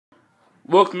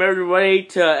Welcome everybody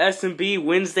to SMB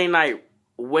Wednesday Night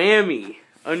Whammy,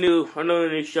 another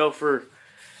new show for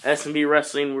SMB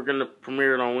Wrestling. We're gonna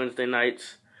premiere it on Wednesday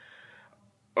nights.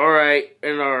 Alright,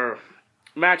 and our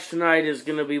match tonight is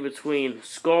gonna be between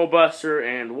Skullbuster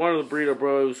and one of the Burrito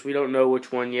Bros. We don't know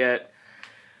which one yet.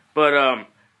 But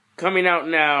coming out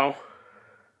now,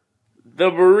 the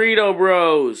Burrito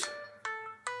Bros.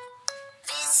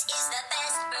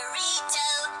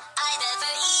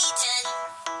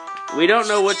 We don't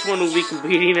know which one will be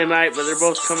competing tonight, but they're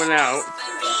both coming out.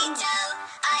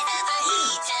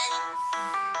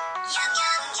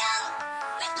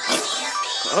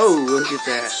 Oh, look at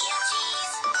that.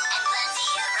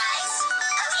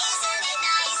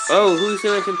 Oh, who's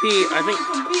going to compete? I think...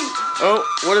 Oh,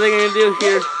 what are they going to do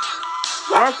here?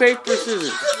 Rock, paper,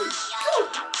 scissors.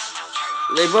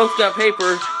 They both got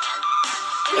paper.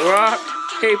 Rock,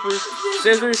 paper,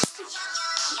 scissors.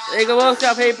 They both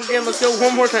got paper again. Let's go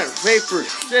one more time. Paper,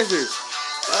 scissors.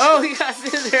 Oh, he got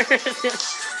scissors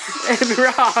and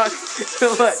rocks.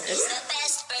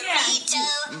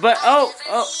 But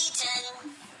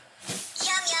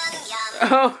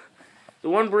the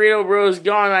one Burrito Bro is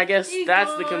gone. I guess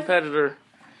that's the competitor.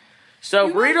 So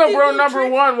Burrito Bro number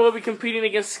one will be competing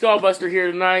against Skullbuster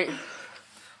here tonight.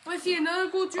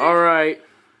 All right.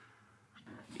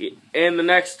 And the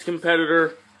next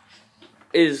competitor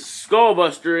is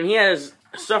Skullbuster, and he has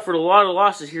suffered a lot of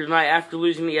losses here tonight after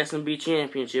losing the SMB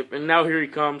championship. And now here he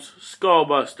comes,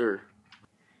 Skullbuster.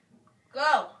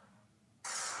 Go.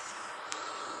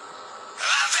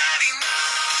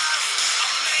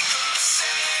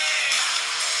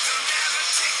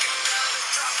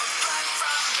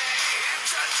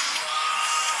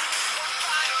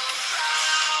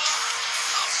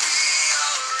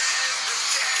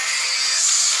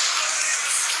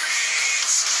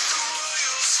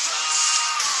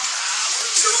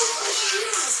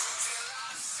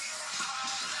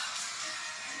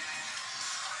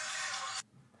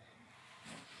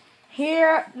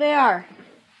 Here they are.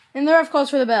 And the ref calls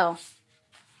for the bell.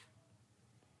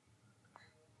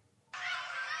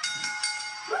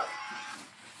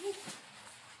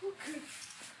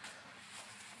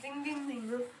 Ding ding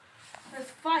ding. Let's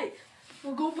fight.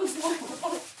 We'll go before.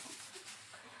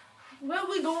 Where are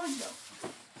we going though?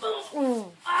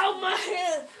 Ow, my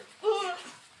head. Oh,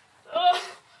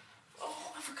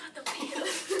 I forgot the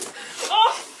pants.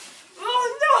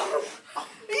 Oh no.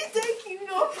 He's taking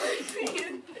off my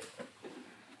pants.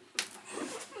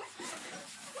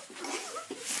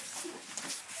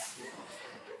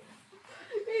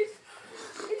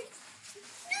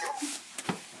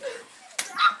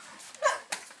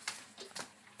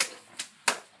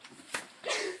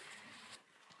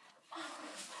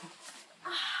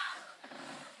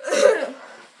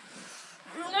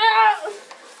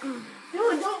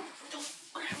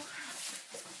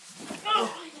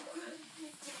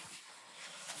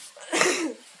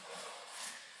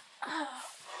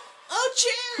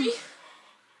 Cherry!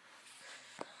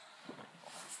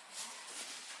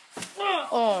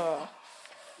 Oh.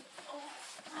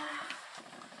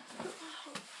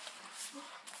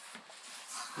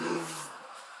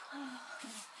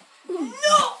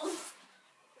 No!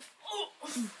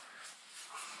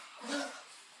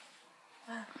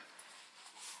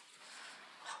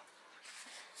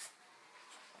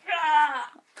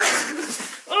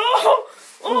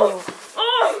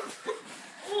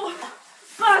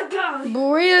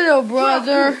 Burrito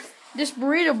brother. This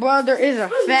Burrito brother is a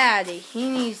fatty. He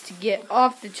needs to get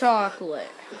off the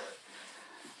chocolate.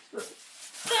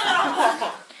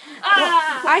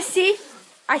 I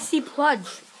see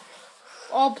pludge.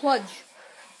 All pludge.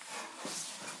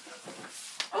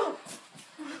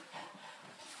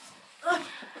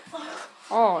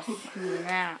 Oh,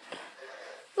 snap.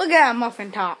 Look at that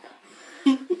muffin top.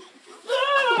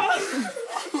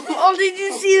 Oh, did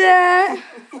you see that?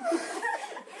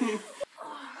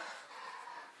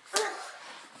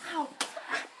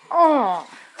 Oh.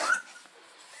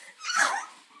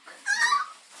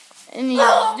 And he's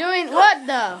doing what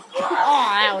though? Oh,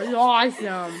 that was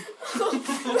awesome.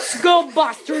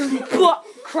 Skullbuster's butt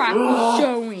crack was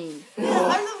showing.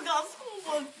 I just got school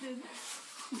busted.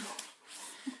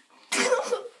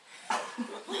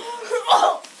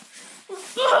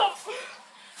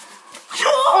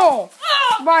 Oh,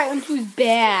 right onto his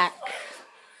back.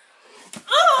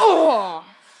 Oh.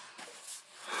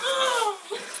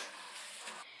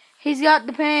 He's got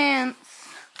the pants.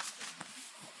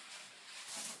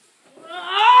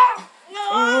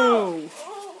 Oh.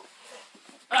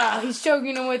 He's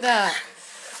choking him with that.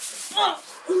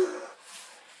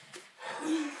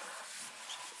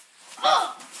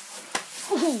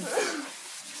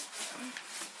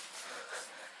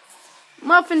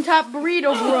 Muffin top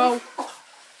burrito, bro.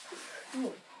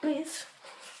 Bitch.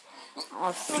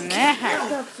 Oh,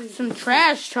 snap. Some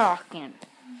trash talking.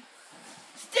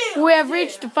 Still We have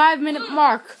reached the 5-minute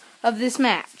mark of this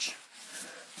match.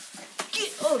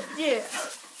 Get up there.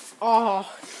 Oh,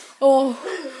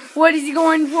 what is he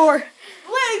going for?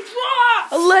 Leg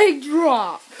drop. A leg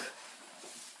drop.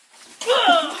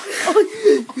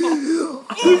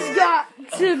 He's got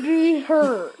to be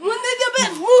hurt. One of the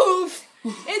best moves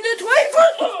in the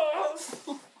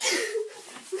 21st.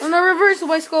 On a reversal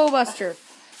by Skullbuster.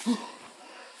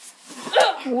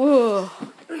 Whoa.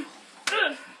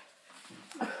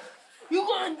 You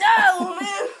gonna die, little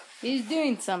man. He's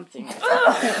doing something.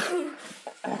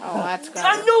 Oh, that's got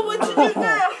I know what to do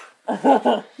now.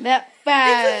 that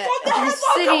fat is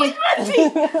sitting. Reggie.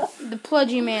 The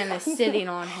pludgy man is sitting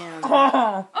on him.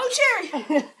 Oh,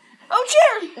 Cherry. Oh,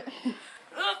 Cherry.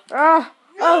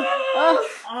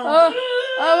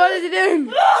 What is he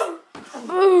doing?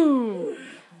 Ooh.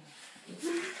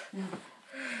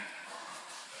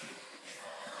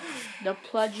 The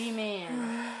pludgy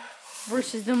man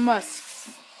versus the musks.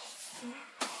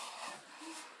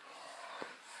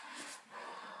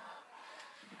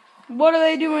 What are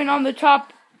they doing on the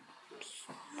top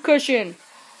cushion?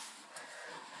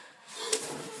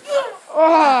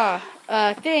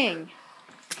 Thing.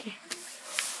 Okay.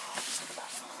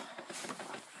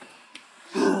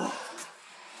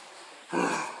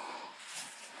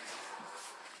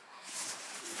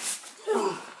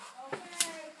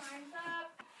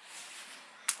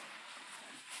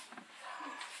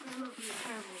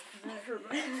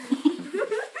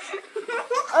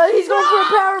 He's going for a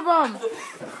power bomb.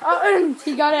 And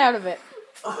he got out of it.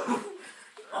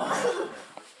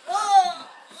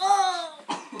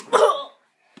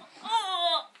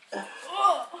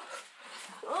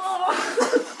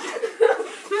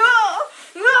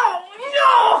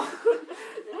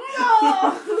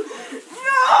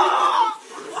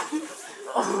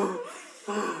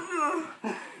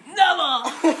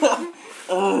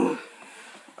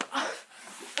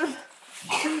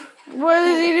 What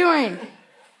is he doing?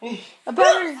 A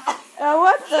powder.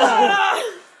 What the?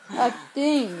 A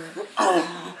thing.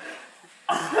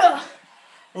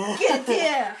 Get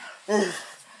there.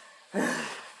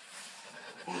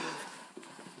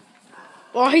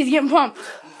 Oh, he's getting pumped.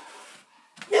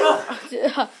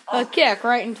 A kick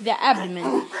right into the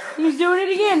abdomen. He's doing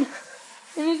it again.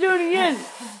 And he's doing it again.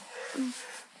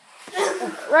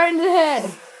 Right into the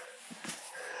head.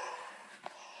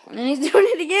 And he's doing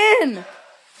it again.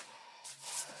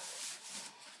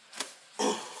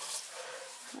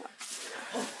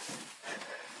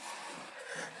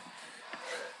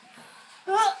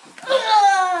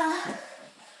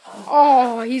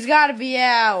 Oh, he's got to be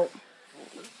out.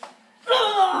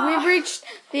 We've reached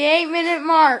the 8-minute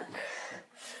mark.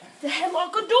 The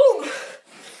headlock of doom.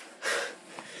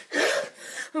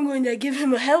 I'm going to give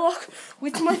him a headlock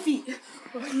with my feet.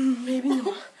 Or maybe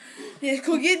not. It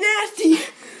could get nasty.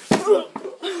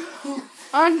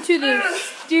 Onto the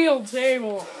steel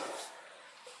table.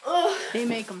 They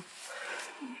make him.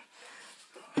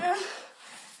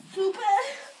 Too bad.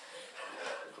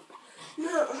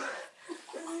 No.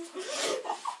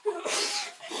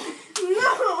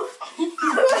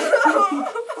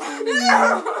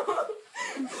 No.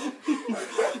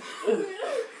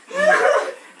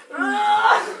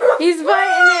 He's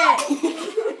fighting it.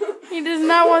 He does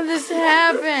not want this to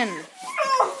happen.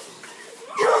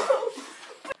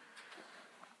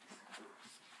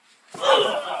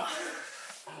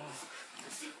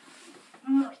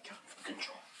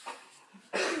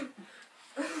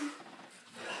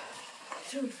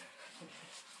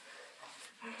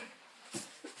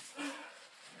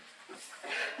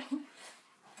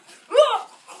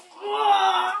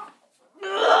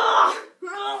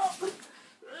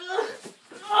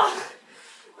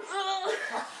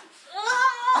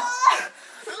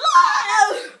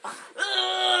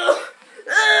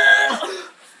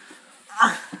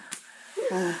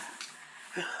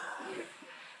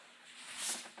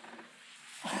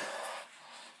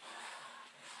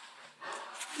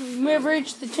 We've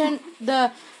reached the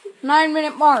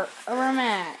 9-minute mark of our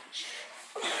match.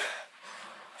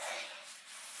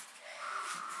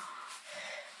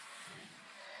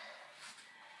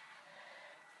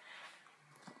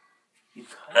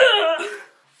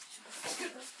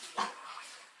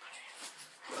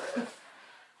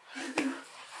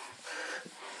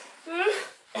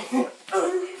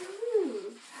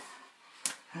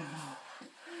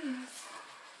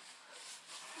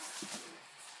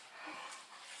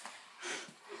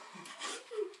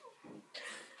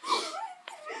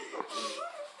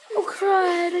 Oh,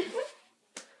 crud.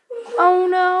 Oh,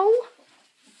 no.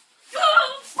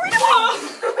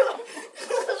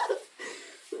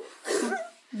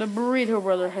 the Burrito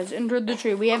brother has entered the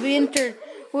tree. We have entered.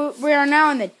 We are now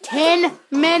in the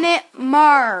 10-minute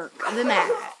mark of the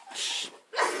match.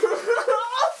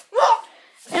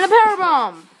 And a power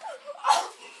bomb.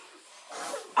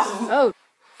 Oh.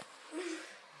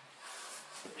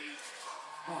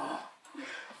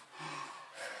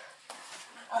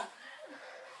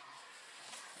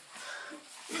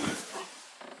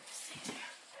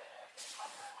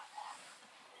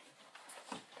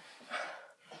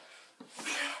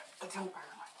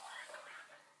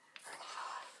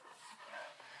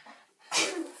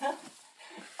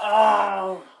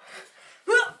 Oh.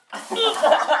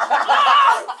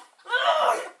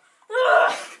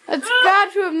 That's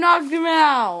got to have knocked him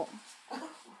out.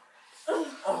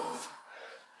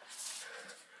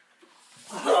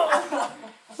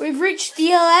 We've reached the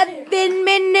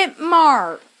 11-minute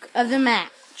mark of the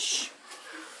match.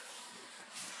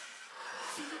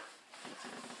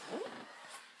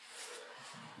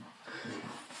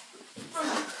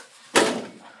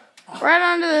 Right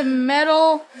onto the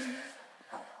metal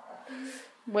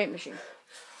weight machine.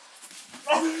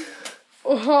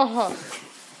 Oh.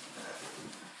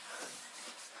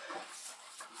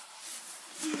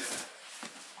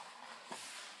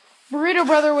 Burrito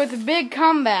brother with a big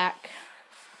comeback.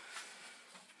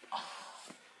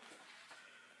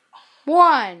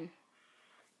 1,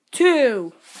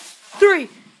 2, 3.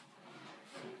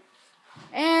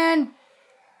 And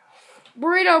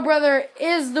Burrito brother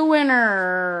is the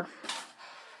winner.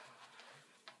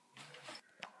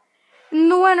 And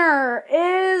the winner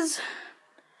is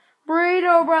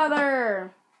Burrito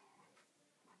brother.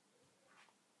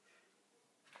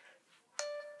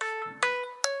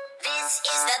 This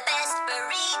is the best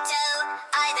burrito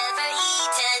I've ever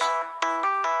eaten.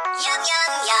 Yum,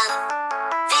 yum, yum.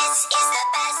 This is the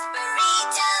best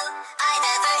burrito I've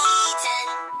ever eaten.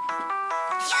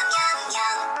 Yum, yum,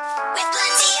 yum.